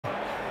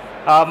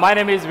My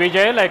name is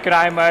Vijay.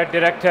 I'm a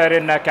director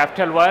in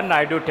Capital One.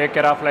 I do take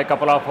care of a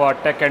couple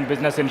of tech and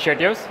business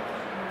initiatives.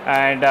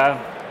 And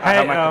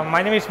Hi,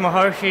 my name is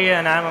Maharshi,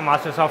 and I'm a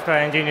master software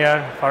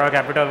engineer for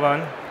Capital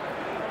One.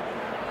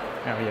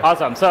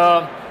 Awesome.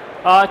 So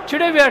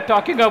today we are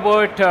talking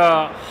about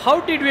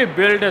how did we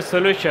build a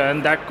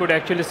solution that could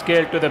actually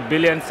scale to the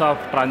billions of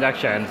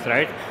transactions,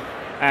 right?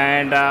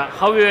 And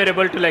how we were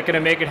able to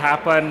make it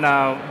happen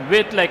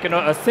with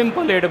a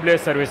simple AWS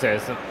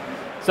services.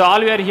 So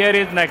all we are here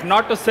is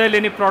not to sell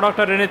any product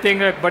or anything,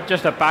 but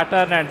just a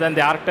pattern and then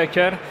the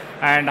architecture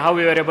and how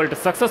we were able to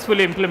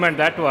successfully implement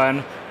that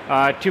one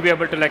to be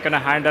able to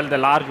handle the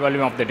large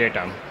volume of the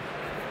data.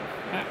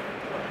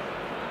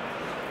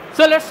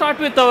 So let's start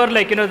with our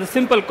the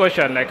simple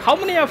question, how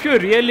many of you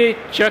really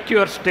check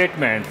your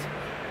statements?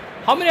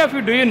 How many of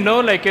you do you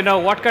know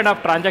what kind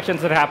of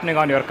transactions are happening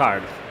on your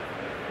card?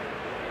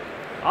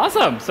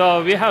 Awesome.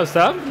 So we have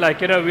some,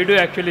 we do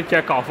actually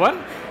check often.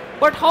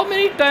 But how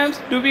many times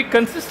do we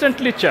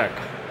consistently check?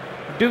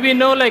 Do we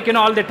know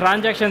all the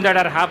transactions that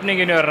are happening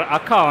in your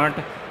account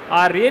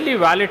are really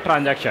valid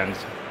transactions,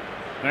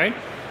 right?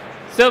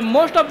 So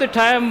most of the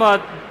time,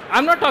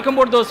 I'm not talking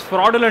about those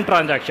fraudulent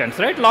transactions,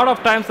 right? A lot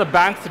of times the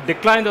banks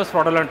decline those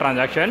fraudulent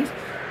transactions.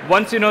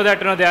 Once you know that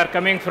they are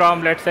coming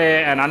from, let's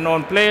say, an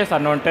unknown place,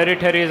 unknown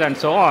territories, and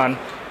so on.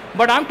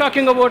 But I'm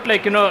talking about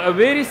a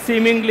very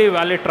seemingly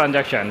valid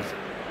transactions.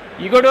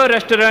 You go to a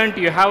restaurant,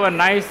 you have a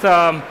nice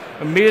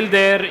meal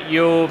there,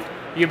 you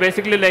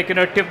basically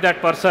tip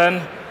that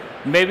person.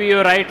 Maybe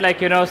you write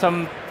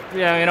some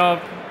 $10,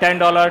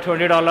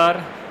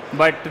 $20,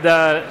 but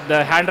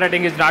the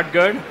handwriting is not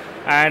good,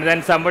 and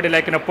then somebody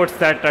puts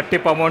that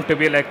tip amount to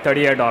be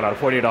 $38,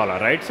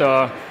 $40, right?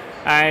 So,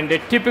 and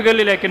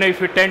typically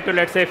if you tend to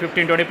let's say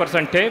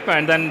 15-20% tip,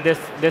 and then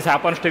this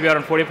happens to be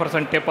around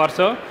 40% tip or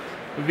so,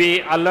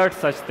 we alert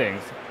such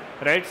things.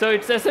 Right, so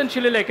it's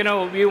essentially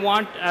we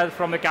want, as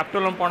from a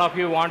Capital One point of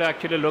view, we want to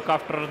actually look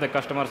after the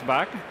customers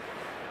back.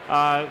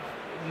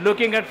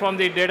 Looking at from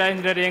the data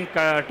engineering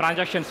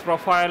transactions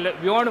profile,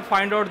 we want to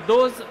find out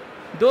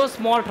those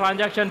small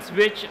transactions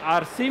which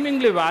are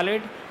seemingly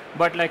valid,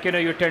 but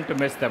you tend to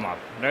mess them up.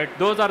 Right,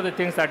 those are the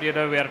things that we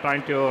are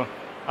trying to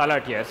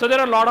alert here. So there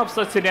are a lot of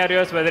such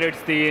scenarios, whether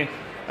it's the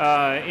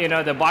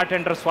the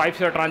bartender swipes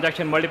your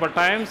transaction multiple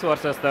times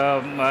versus the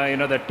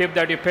the tip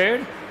that you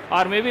paid.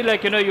 Or maybe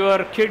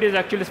your kid is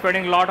actually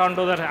spending a lot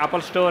onto the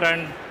Apple Store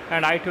and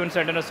iTunes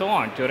and so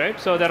on too, right?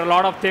 So there are a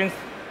lot of things,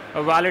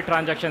 a valid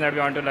transaction that we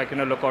want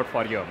to look out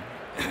for you.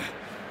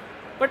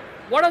 But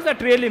what does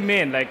that really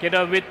mean?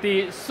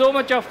 With so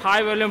much of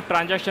high volume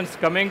transactions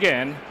coming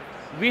in,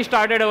 we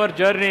started our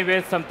journey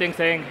with something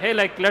saying, hey,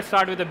 let's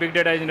start with a big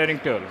data engineering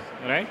tool,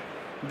 right?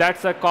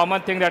 That's a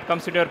common thing that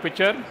comes into your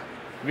picture.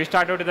 We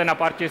started with an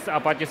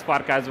Apache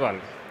Spark as well.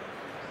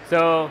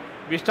 So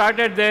we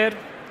started there.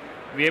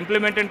 We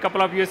implemented a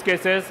couple of use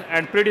cases,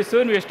 and pretty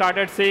soon we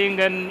started seeing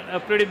a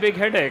pretty big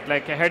headache,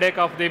 a headache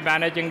of the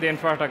managing the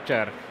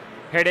infrastructure,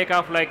 headache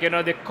of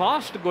the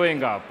cost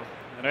going up,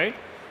 right?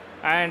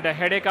 And a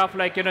headache of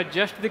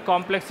just the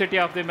complexity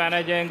of the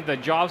managing, the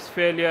jobs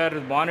failure,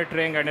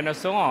 monitoring, and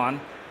so on.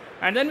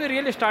 And then we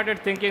really started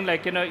thinking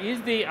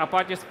is the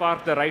Apache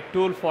Spark the right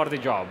tool for the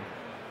job,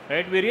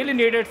 right? We really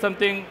needed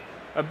something,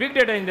 a big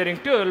data engineering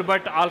tool,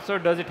 but also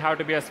does it have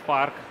to be a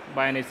Spark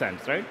by any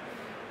sense, right?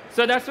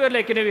 So that's where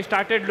we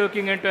started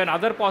looking into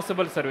other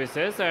possible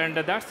services, and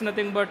that's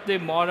nothing but the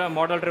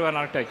model-driven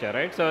architecture,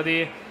 right? So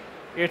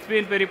it's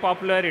been very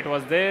popular, it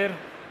was there,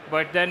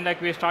 but then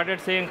we started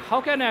saying,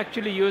 how can I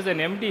actually use an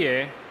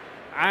MDA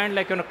and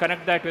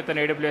connect that with an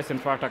AWS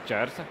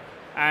infrastructure,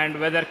 and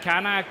whether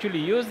can I actually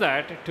use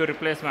that to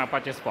replace my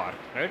Apache Spark,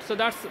 right? So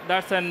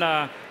that's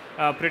an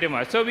pretty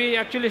much. So we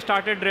actually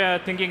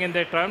started thinking in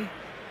that term,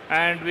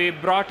 and we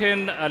brought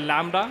in a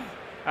Lambda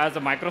as a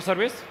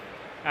microservice,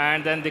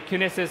 and then the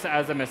Kinesis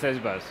as a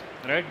message bus,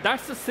 right?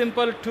 That's a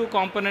simple two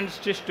components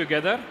stitched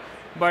together,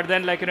 but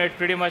then it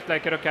pretty much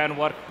can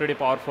work pretty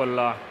powerful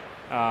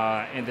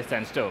in the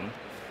sense too.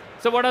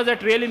 So what does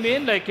that really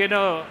mean?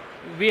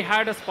 We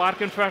had a Spark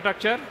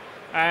infrastructure,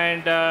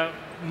 and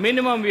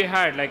minimum we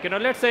had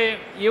let's say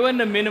even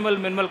the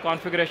minimal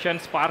configuration,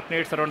 Spark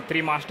needs around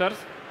 3 masters,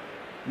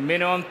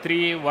 minimum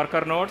 3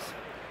 worker nodes,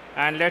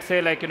 and let's say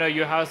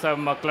you have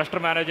some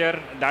cluster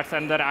manager, that's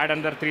add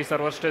another 3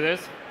 servers to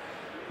this.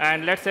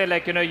 And let's say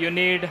you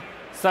need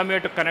somewhere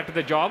to connect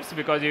the jobs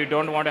because you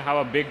don't want to have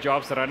a big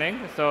jobs running.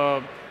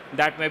 So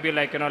that may be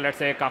let's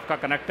say a Kafka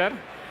connector,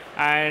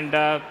 and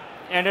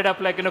ended up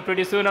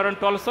pretty soon around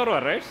 12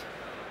 servers, right?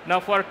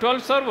 Now for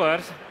 12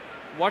 servers,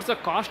 what's the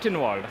cost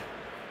involved?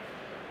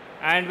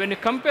 And when you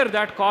compare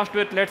that cost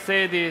with let's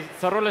say the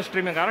serverless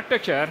streaming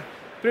architecture,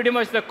 pretty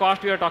much the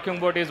cost we are talking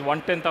about is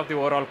 1/10 of the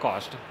overall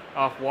cost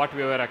of what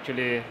we were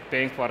actually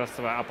paying for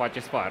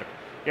Apache Spark.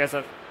 Yes,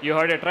 sir. You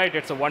heard it right.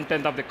 It's a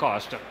 1/10 of the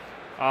cost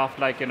of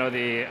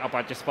the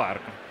Apache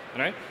Spark,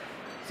 right?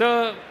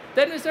 So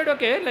then we said,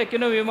 okay,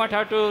 we might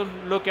have to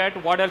look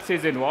at what else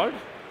is involved,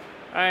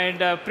 and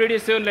pretty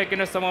soon,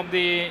 some of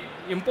the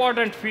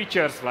important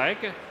features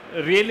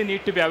really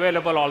need to be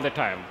available all the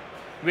time.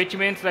 which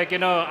means like,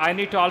 I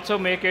need to also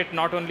make it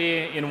not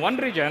only in one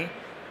region,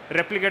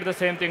 replicate the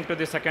same thing to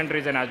the second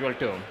region as well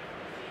too.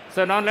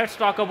 So now let's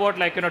talk about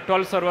like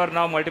 12 server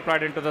now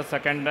multiplied into the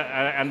second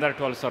another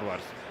 12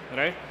 servers,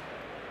 right?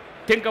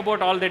 Think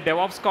about all the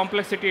DevOps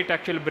complexity it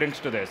actually brings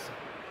to this,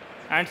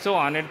 and so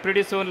on. And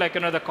pretty soon, like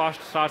the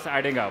cost starts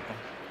adding up.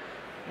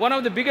 One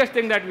of the biggest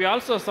thing that we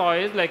also saw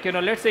is like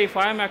let's say if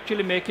I'm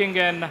actually making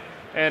an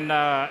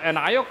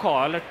IO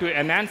call to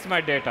enhance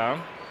my data,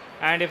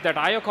 and if that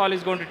IO call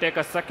is going to take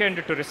a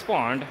second to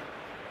respond,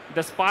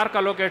 the Spark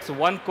allocates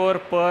 1 core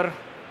per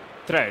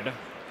thread.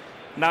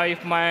 Now,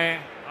 if my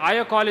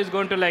IO call is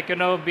going to like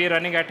be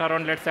running at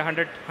around let's say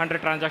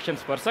 100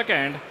 transactions per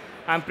second,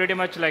 I'm pretty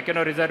much like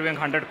reserving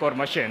 100 core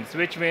machines,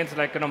 which means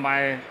like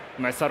my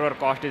server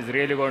cost is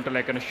really going to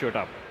like shoot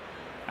up,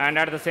 and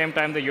at the same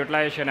time the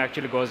utilization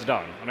actually goes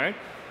down, right?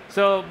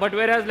 So, but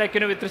whereas like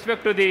with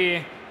respect to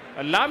the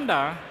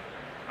Lambda,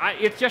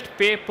 it's just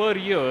pay per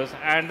use,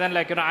 and then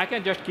like I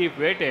can just keep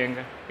waiting.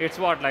 It's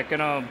what like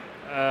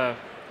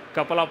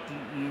couple of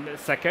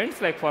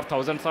seconds like for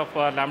thousands of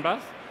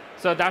lambdas.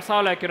 So that's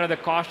how like the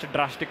cost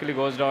drastically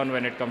goes down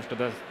when it comes to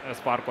the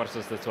Spark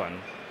versus this one.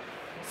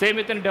 Same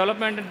within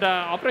development and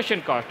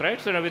operation cost,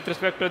 right? So with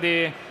respect to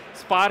the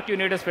Spark, you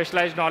need a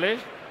specialized knowledge.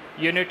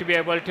 You need to be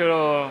able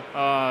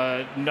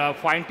to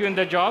fine-tune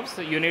the jobs.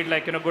 You need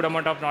like a good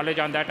amount of knowledge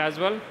on that as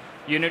well.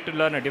 You need to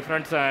learn a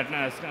different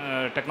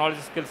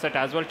technology skill set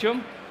as well too.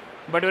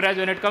 But whereas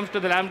when it comes to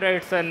the Lambda,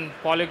 it's an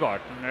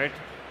polyglot, right?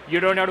 You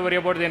don't have to worry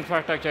about the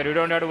infrastructure. You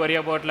don't have to worry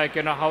about like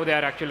how they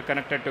are actually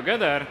connected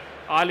together.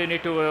 All you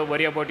need to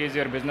worry about is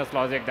your business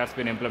logic that's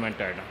been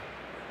implemented.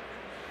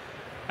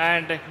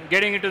 And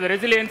getting into the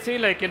resiliency,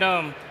 like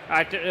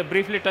I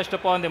briefly touched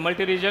upon the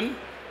multi-region.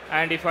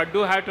 And if I do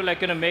have to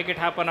like make it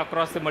happen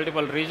across the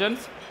multiple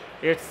regions,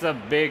 it's a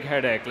big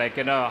headache. Like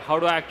how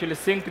do I actually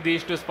sync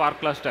these two Spark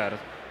clusters?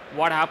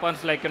 What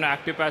happens like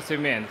active passive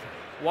means?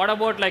 What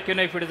about like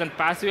if it isn't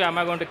passive, am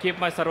I going to keep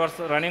my servers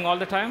running all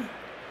the time?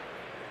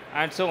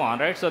 And so on,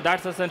 right? So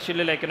that's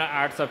essentially like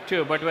adds up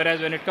too. But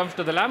whereas when it comes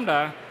to the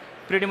Lambda,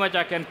 pretty much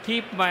I can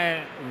keep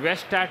my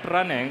Westat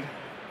running,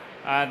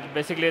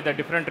 basically the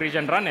different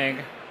region running.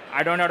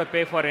 I don't have to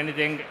pay for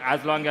anything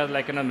as long as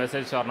like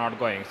messages are not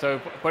going. So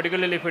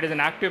particularly if it is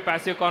an active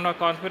passive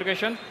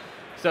configuration,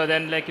 so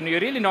then like you're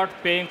really not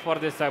paying for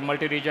this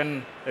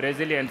multi-region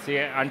resiliency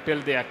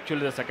until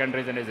the second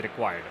region is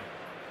required,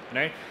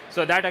 right?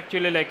 So that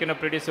actually like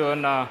pretty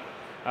soon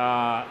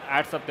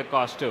adds up the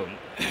cost too.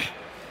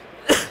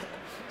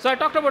 So I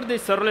talked about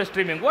this serverless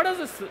streaming. What does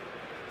this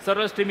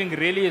serverless streaming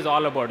really is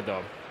all about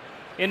though?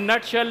 In a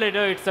nutshell,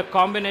 it's a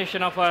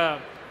combination of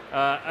a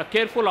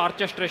careful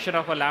orchestration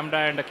of a Lambda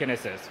and a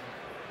Kinesis,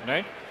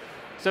 right?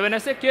 So when I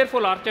say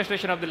careful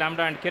orchestration of the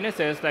Lambda and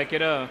Kinesis, like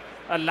a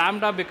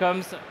Lambda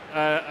becomes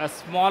a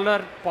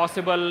smaller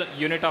possible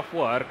unit of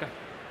work,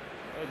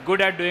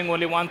 good at doing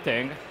only one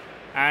thing,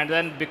 and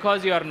then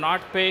because you are not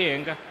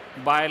paying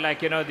by like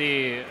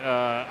the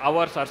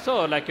hours or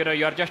so, like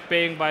you are just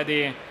paying by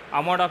the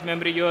amount of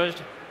memory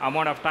used,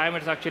 amount of time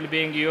it's actually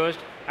being used,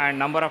 and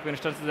number of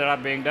instances that are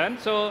being done.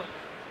 So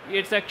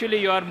it's actually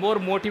you are more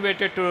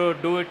motivated to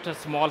do it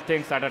small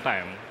things at a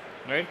time,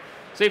 right?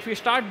 So if you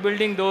start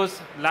building those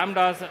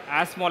Lambdas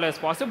as small as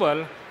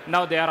possible,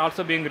 now they are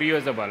also being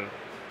reusable.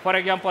 For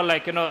example,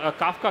 like a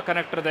Kafka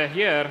connector there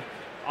here,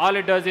 all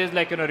it does is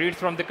like reads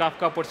from the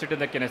Kafka, puts it in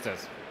the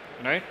Kinesis,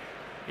 right?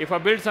 If I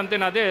build something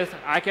like this,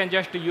 I can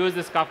just use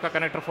this Kafka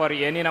connector for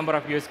any number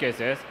of use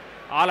cases.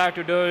 All I have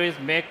to do is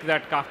make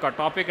that Kafka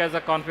topic as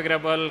a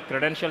configurable,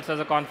 credentials as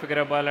a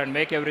configurable, and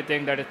make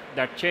everything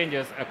that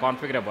changes a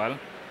configurable.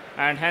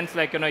 And hence,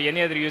 like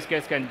any other use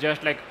case can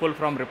just like pull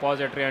from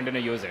repository and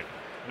use it,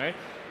 right?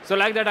 So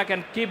like that, I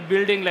can keep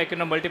building like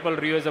multiple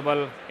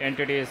reusable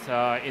entities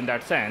in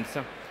that sense.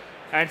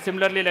 And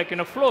similarly, like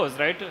flows,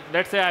 right?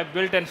 Let's say I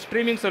built a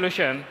streaming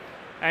solution,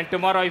 and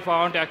tomorrow if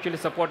I want to actually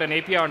support an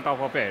API on top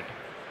of it,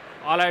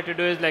 all I have to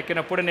do is like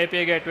put an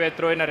API gateway,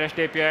 throw in a REST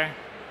API,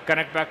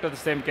 connect back to the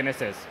same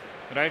Kinesis,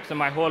 right? So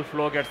my whole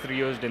flow gets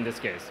reused in this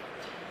case.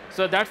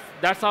 So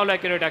that's how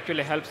like it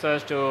actually helps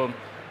us to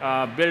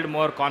build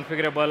more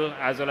configurable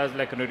as well as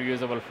like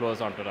reusable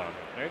flows onto that,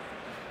 right?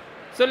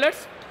 So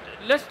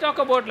let's talk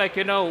about like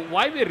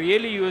why we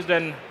really used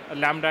a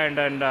Lambda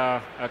and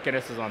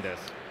Kinesis on this.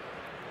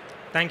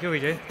 Thank you,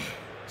 Vijay.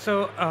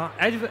 So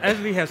as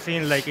we have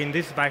seen, like in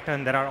this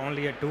pattern, there are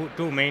only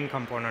two main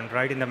components,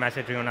 right, in the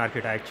message-driven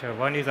architecture.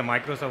 One is the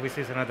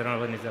microservices, another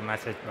one is the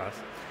message bus.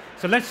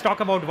 So let's talk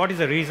about what is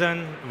the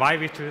reason why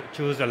we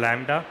choose a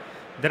Lambda.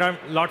 There are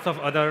lots of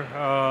other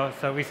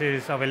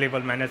services available,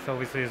 managed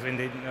services in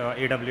the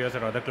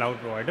AWS or other cloud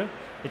provider,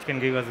 which can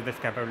give us this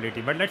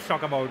capability. But let's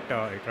talk about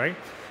it, right?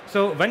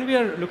 So when we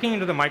are looking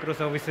into the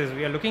microservices,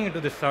 we are looking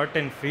into the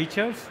certain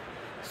features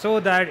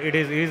so that it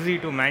is easy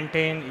to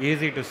maintain,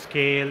 easy to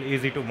scale,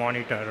 easy to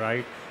monitor,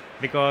 right?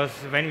 Because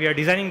when we are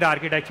designing the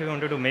architecture, we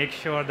wanted to make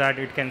sure that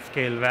it can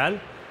scale well.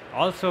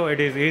 Also, it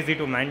is easy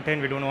to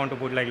maintain. We don't want to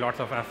put like lots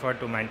of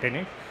effort to maintain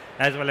it.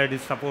 as well as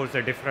it supports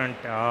the different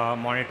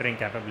monitoring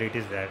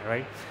capabilities there,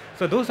 right?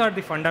 So those are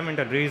the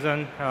fundamental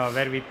reason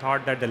where we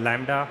thought that the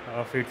Lambda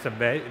fits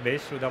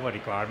best to our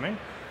requirement.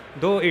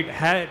 Though it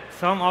had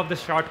some of the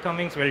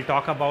shortcomings, we'll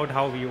talk about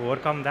how we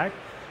overcome that.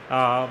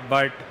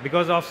 But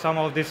because of some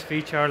of this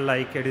feature,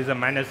 like it is a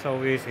managed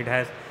service, it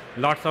has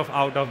lots of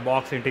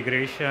out-of-box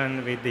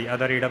integration with the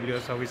other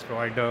AWS service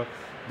provider.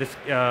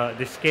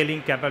 The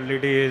scaling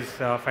capability is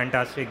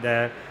fantastic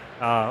there.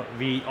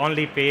 We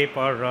only pay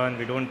per run,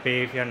 we don't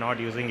pay if you're not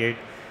using it.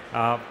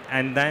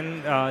 And then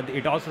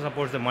it also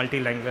supports the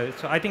multi-language.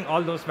 So I think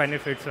all those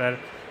benefits were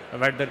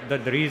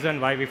the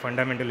reason why we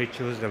fundamentally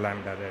choose the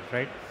Lambda there,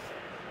 right?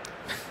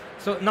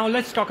 So now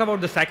let's talk about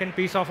the second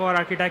piece of our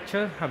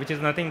architecture, which is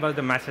nothing but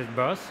the message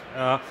bus.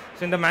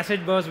 So in the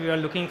message bus, we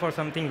are looking for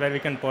something where we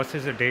can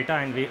process the data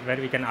and where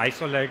we can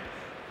isolate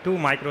two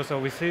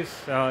microservices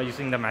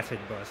using the message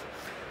bus.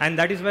 And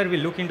that is where we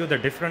look into the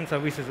different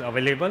services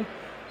available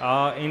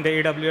in the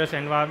AWS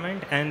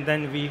environment, and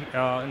then we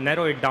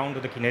narrow it down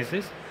to the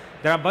Kinesis.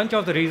 There are a bunch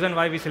of the reasons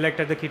why we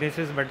selected the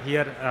Kinesis, but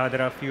here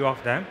there are a few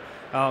of them.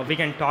 We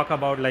can talk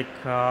about like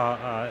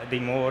the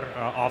more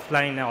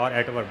offline or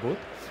at our booth.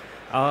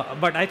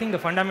 But I think the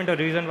fundamental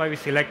reason why we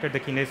selected the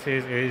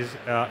Kinesis is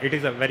it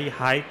is a very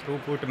high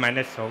throughput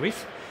managed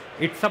service.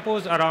 It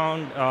supports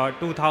around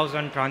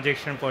 2,000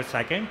 transactions per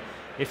second.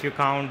 If you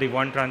count the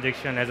one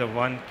transaction as a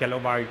 1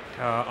 kilobyte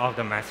of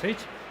the message,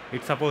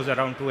 it supports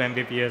around 2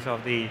 Mbps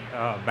of the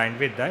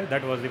bandwidth there.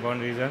 That was the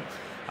one reason.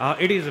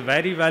 It is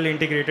very well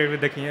integrated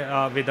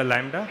with the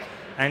Lambda.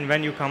 And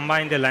when you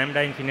combine the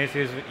Lambda and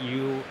Kinesis,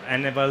 you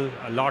enable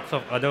lots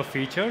of other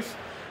features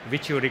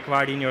which you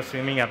require in your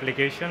streaming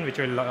application, which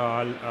will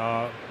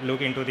look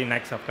into the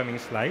next upcoming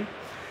slide.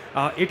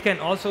 It can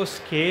also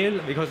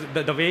scale because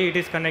the way it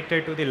is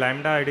connected to the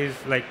Lambda, it is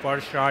like per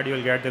shard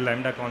you'll get the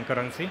Lambda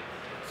concurrency.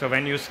 So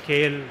when you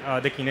scale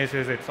the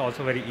Kinesis, it's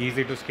also very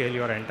easy to scale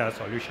your entire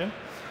solution.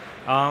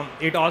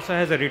 It also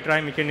has a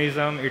retry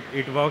mechanism.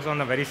 It works on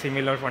a very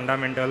similar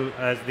fundamental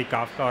as the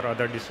Kafka or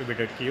other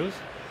distributed queues,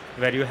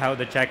 where you have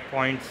the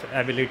checkpoints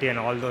ability and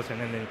all those,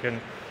 and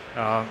then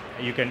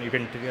you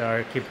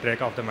can keep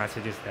track of the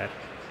messages there.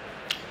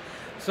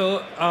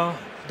 So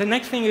the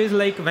next thing is,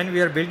 like, when we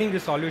are building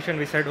this solution,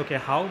 we said, okay,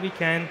 how we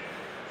can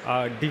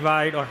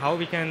divide, or how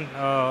we can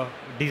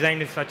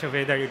design it such a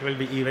way that it will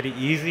be very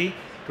easy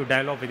to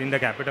develop within the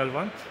Capital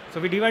One. So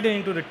we divided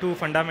into the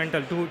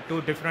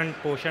two different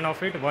portion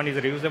of it. One is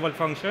a reusable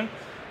function,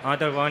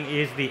 other one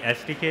is the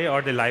SDK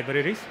or the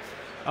libraries.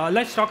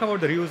 Let's talk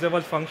about the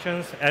reusable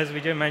functions. As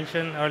Vijay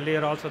mentioned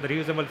earlier also, the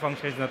reusable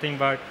function is nothing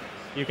but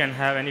you can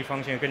have any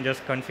function, you can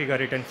just configure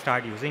it and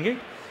start using it.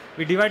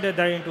 We divided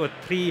that into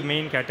three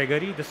main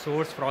categories: the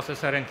source,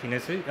 processor, and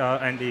Kinesis,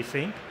 and the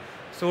sink.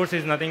 Source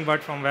is nothing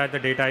but from where the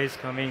data is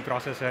coming.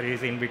 Processor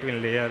is in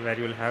between layer where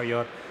you will have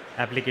your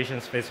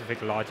application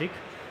specific logic.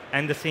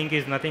 And the sink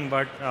is nothing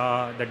but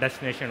the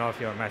destination of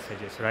your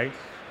messages, right?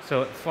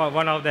 So for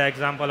one of the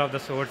example of the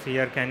source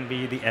here can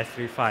be the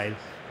S3 file,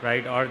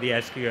 right? Or the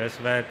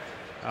SQS, where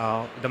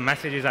the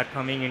messages are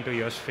coming into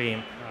your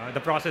stream. The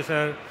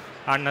processor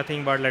are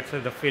nothing but, let's say,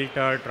 the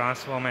filter,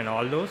 transform, and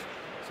all those.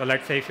 So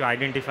let's say if you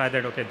identify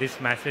that, okay, this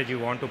message you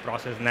want to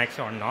process next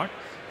or not,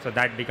 so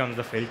that becomes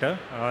the filter.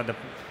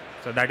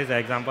 So that is an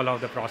example of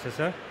the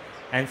processor.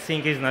 And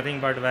sink is nothing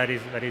but where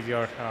is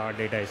your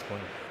data is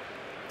going.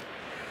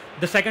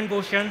 The second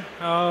portion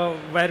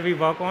where we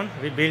work on,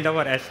 we build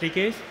our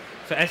SDKs.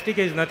 So SDK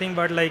is nothing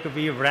but like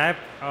we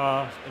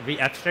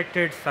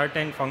abstracted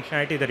certain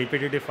functionality, the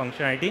repetitive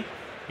functionality,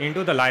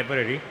 into the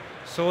library,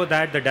 so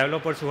that the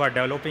developers who are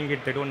developing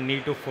it, they don't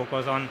need to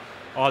focus on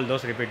all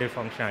those repetitive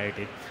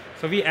functionality.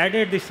 So we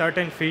added the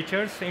certain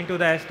features into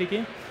the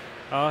SDK.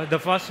 The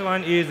first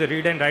one is the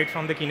read and write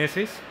from the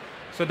Kinesis.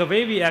 So the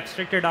way we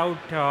abstracted out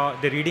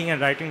the reading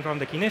and writing from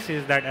the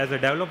Kinesis, that as a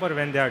developer,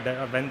 when they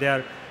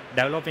are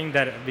developing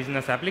their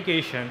business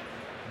application,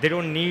 they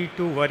don't need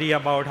to worry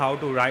about how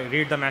to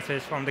read the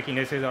message from the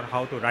Kinesis or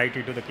how to write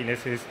it to the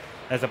Kinesis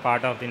as a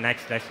part of the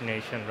next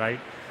destination, right?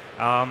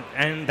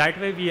 And that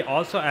way we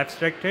also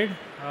abstracted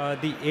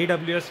the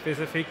AWS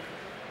specific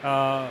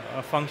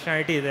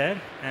functionality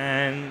there,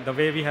 and the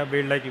way we have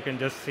built, like, you can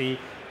just see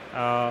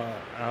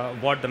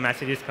what the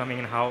message is coming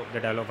and how the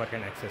developer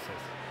can access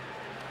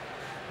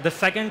it. The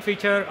second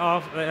feature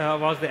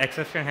was the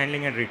exception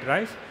handling and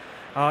retries.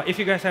 If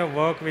you guys have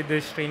worked with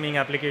this streaming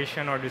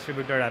application or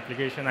distributed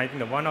application, I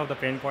think one of the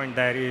pain point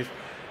there is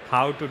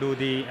how to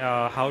do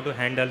how to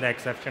handle the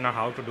exception or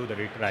how to do the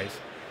retries.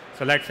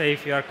 So let's say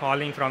if you are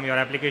calling from your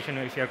application,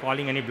 if you are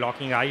calling any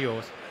blocking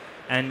IOs,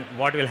 and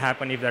what will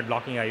happen if that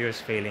blocking IO is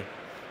failing?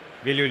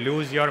 Will you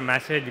lose your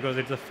message because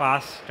it's a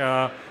fast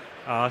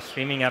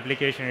streaming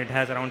application? It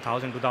has around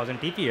 1,000, 2,000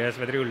 TPS,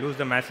 whether you lose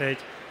the message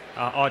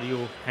or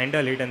you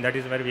handle it, and that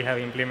is where we have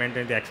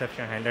implemented the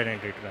exception handler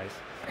and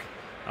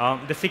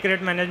retries. The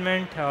secret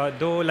management,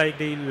 though like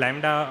the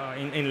Lambda,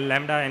 in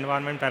Lambda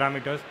environment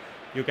parameters,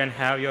 you can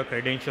have your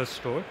credentials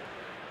stored,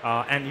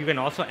 and you can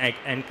also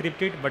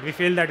encrypt it, but we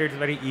feel that it's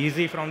very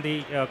easy from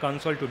the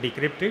console to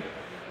decrypt it.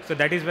 So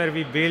that is where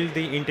we build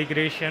the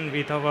integration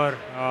with our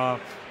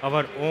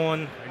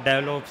own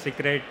developed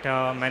secret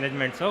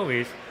management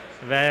service,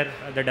 where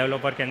the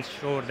developer can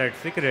store that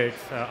secrets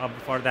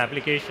for the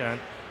application,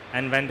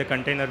 and when the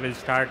container will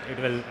start,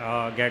 it will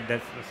get the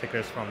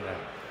secrets from there.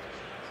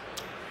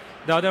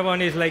 The other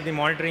one is like the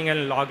monitoring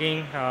and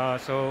logging.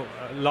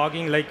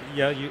 Logging, like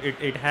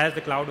it has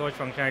the CloudWatch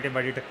functionality,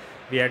 but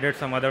we added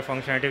some other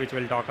functionality which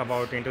we'll talk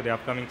about into the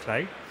upcoming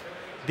slide.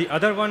 The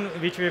other one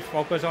which we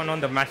focus on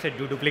the message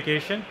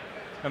deduplication.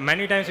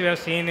 Many times we have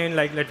seen in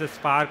like let's say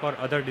Spark or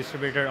other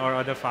distributed or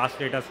other fast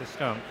data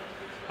system,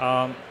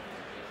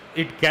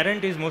 it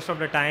guarantees most of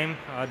the time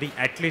the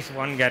at least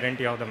one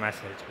guarantee of the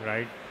message,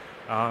 right?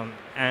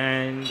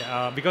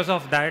 Because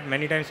of that,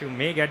 many times you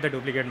may get the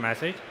duplicate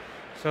message.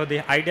 So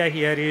the idea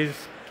here is,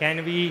 can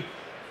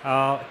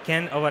our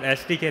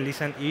SDK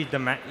listen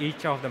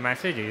each of the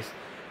messages,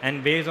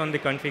 and based on the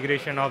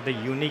configuration of the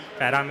unique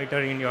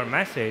parameter in your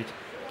message,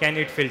 can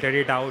it filter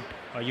it out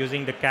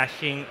using the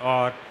caching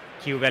or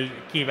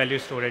key value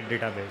storage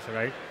database,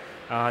 right?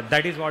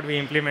 That is what we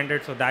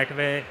implemented. So that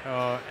way,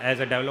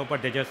 as a developer,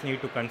 they just need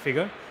to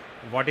configure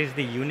what is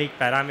the unique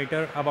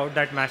parameter about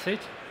that message,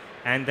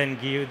 and then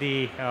give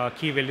the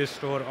key value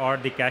store or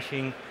the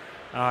caching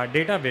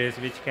database,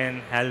 which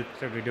can help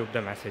to reduce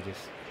the messages.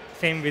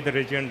 Same with the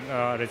region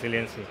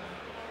resiliency.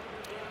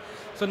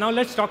 So now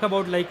let's talk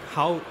about like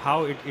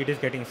how it is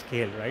getting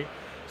scaled, right?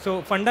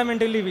 So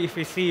fundamentally, if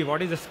we see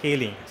what is the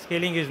scaling,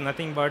 scaling is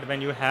nothing but when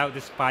you have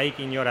the spike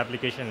in your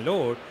application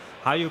load,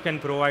 how you can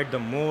provide the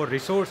more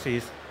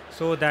resources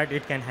so that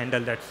it can handle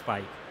that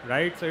spike,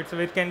 right? So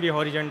it can be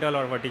horizontal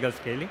or vertical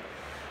scaling.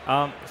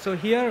 So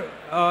here,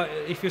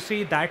 if you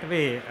see that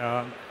way,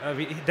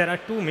 there are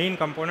two main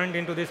components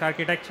into this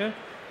architecture.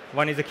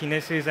 One is the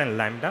Kinesis and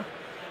Lambda.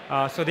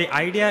 So the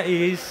idea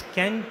is,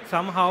 can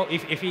somehow,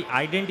 if we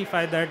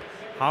identify that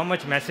how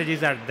much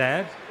messages are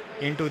there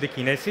into the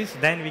Kinesis,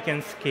 then we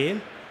can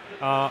scale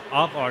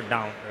up or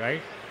down,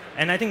 right?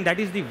 And I think that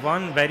is the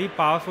one very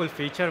powerful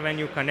feature when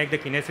you connect the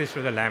Kinesis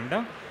to the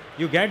Lambda.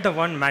 You get the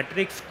one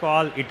matrix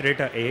called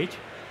iterator age.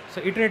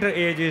 So iterator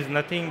age is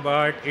nothing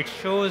but it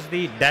shows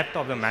the depth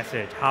of the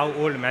message, how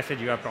old message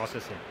you are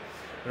processing,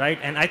 right?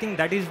 And I think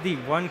that is the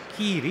one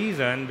key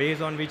reason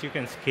based on which you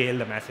can scale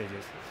the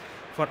messages.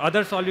 For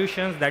other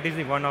solutions, that is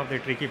the one of the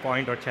tricky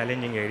point or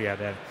challenging area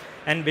there.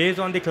 And based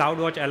on the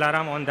CloudWatch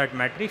LRM on that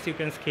matrix, you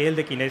can scale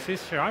the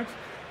Kinesis shards,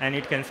 and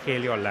it can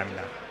scale your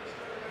Lambda.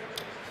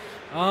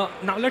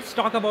 Now let's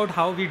talk about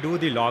how we do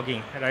the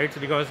logging, right? So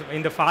because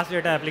in the fast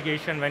data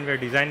application, when we're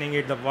designing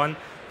it, the one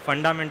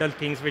fundamental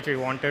things which we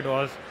wanted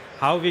was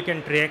how we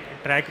can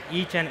track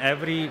each and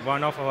every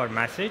one of our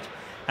message,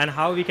 and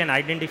how we can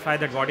identify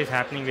that what is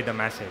happening with the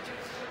message.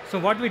 So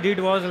what we did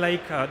was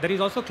like, there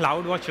is also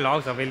CloudWatch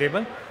logs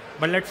available,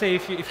 but let's say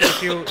if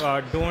you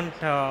don't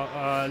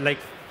like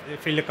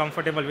feel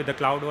comfortable with the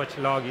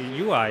CloudWatch log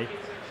UI,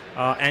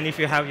 and if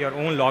you have your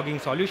own logging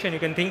solution, you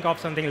can think of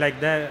something like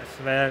this,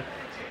 where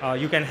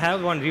you can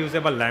have one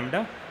reusable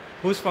Lambda,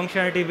 whose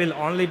functionality will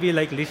only be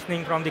like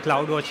listening from the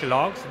CloudWatch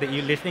logs,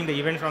 listening the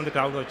event from the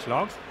CloudWatch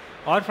logs,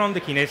 or from the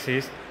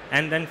Kinesis,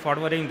 and then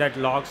forwarding that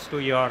logs to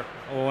your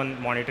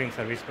own monitoring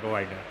service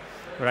provider,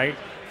 right?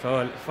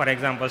 So for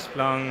example,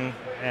 Splunk,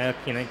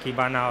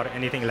 Kibana, or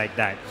anything like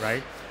that,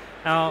 right?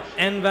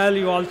 And well,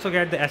 you also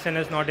get the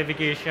SNS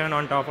notification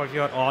on top of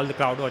your all the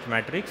CloudWatch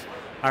metrics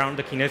around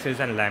the Kinesis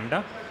and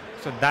Lambda.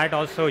 So that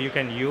also you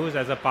can use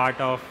as a part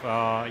of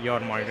your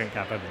monitoring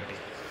capability.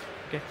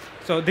 Okay.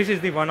 So this is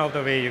the one of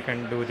the way you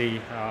can do the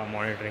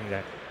monitoring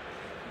there.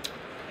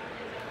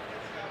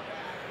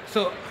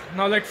 So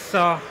now let's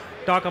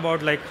talk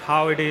about like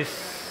how it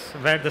is,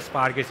 where the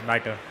Spark is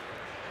better.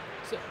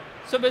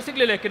 So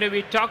basically, like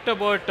we talked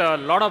about a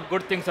lot of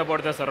good things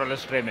about the serverless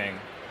streaming,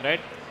 right?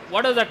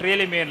 What does that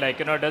really mean? Like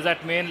does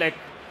that mean like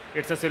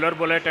it's a silver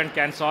bullet and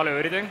can solve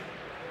everything?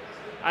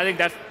 I think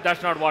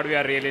that's not what we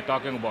are really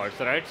talking about,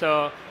 right?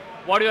 So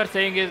what you are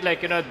saying is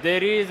like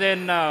there is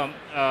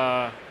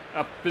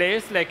a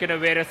place like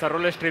where a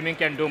serverless streaming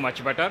can do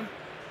much better,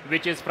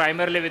 which is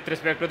primarily with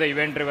respect to the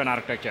event-driven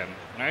architecture,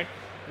 right?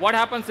 What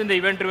happens in the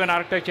event-driven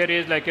architecture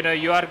is like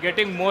you are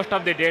getting most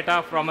of the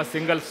data from a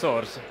single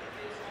source,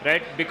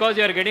 right? Because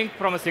you are getting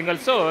from a single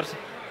source,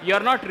 you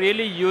are not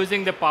really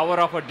using the power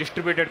of a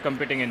distributed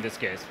computing in this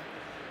case.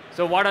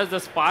 So what does the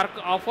Spark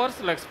offers?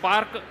 Like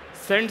Spark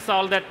sends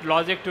all that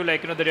logic to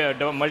like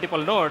the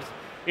multiple nodes.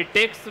 It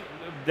takes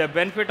the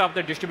benefit of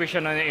the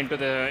distribution into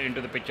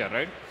the picture,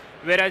 right?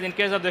 Whereas in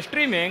case of the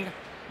streaming,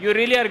 you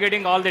really are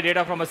getting all the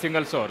data from a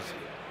single source.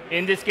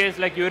 In this case,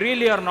 like you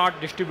really are not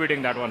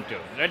distributing that one too,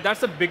 right? That's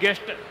the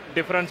biggest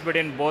difference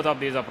between both of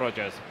these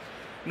approaches.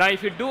 Now,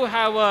 if you do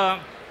have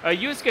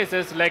use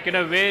cases like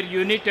where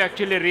you need to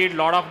actually read a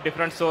lot of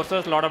different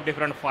sources, a lot of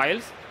different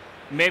files,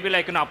 maybe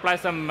like apply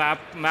some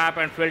map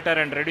and filter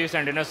and reduce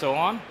and so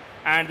on,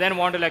 and then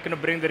want to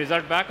like bring the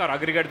result back or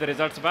aggregate the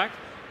results back,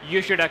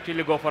 you should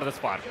actually go for the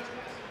Spark,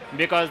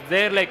 because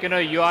there like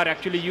you are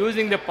actually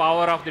using the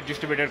power of the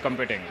distributed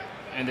computing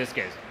in this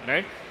case,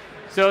 right?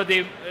 So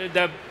the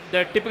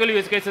typical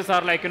use cases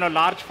are like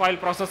large file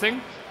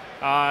processing,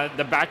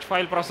 the batch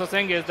file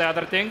processing is the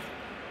other thing.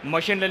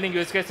 Machine learning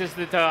use cases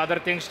with other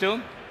things too,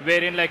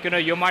 wherein like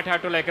you might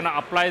have to like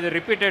apply the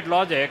repeated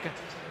logic,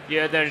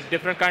 the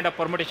different kind of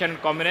permutation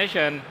and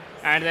combination,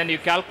 and then you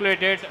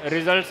calculate it,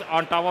 results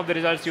on top of the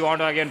results you want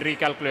to again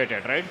recalculate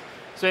it, right?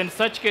 So in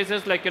such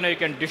cases, like you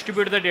can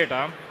distribute the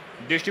data,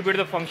 distribute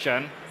the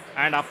function,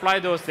 and apply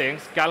those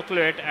things,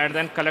 calculate, and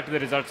then collect the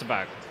results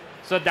back.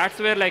 So that's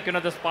where like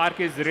the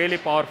Spark is really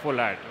powerful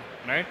at,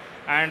 right?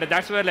 And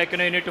that's where like you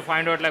need to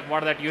find out like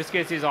what that use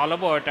case is all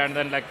about, and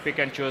then like pick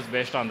and choose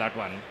based on that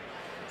one.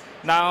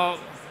 Now,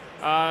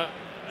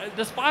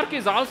 the Spark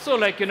is also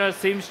like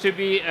seems to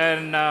be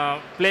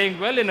playing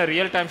well in a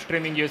real-time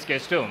streaming use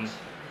case too,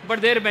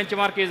 but their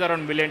benchmark is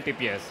around million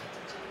TPS.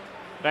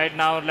 Right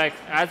now, like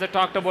as I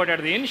talked about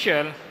at the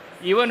initial,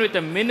 even with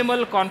a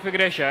minimal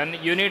configuration,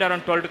 you need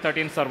around 12 to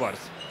 13 servers,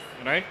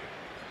 right?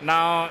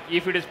 Now,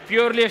 if it is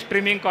purely a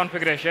streaming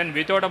configuration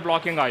without a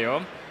blocking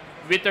I/O,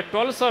 with the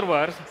 12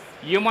 servers,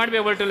 you might be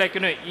able to like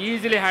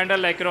easily handle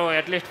like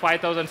at least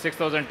 5,000,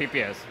 6,000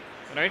 TPS,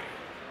 right?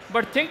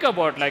 But think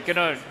about like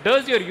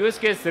does your use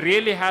case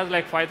really has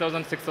like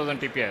 5,000, 6,000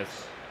 TPS,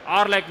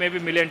 or like maybe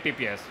million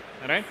TPS,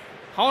 right?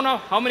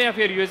 How many of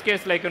your use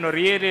case like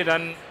really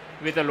run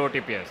with a low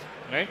TPS,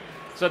 right?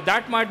 So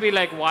that might be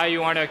like why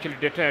you want to actually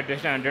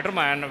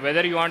determine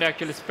whether you want to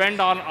actually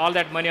spend all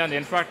that money on the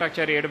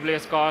infrastructure,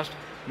 AWS cost,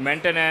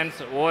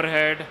 maintenance,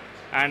 overhead,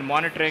 and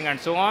monitoring, and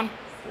so on,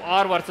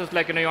 or versus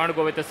like you want to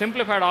go with a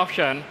simplified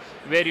option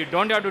where you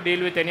don't have to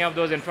deal with any of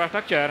those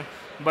infrastructure,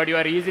 but you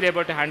are easily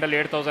able to handle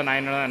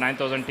 8,900,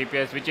 9,000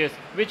 TPS,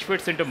 which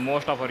fits into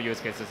most of our use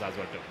cases as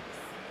well too.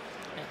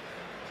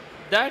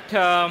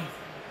 That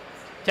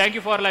thank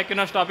you for like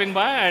stopping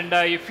by, and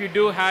if you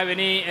do have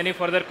any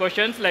further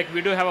questions, like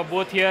we do have a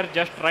booth here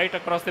just right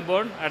across the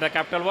board at the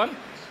Capital One.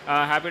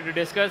 Happy to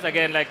discuss.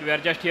 Again, like we are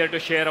just here to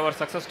share our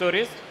success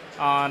stories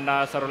on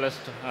serverless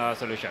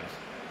solutions.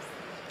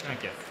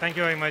 Thank you. Thank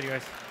you very much,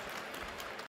 guys.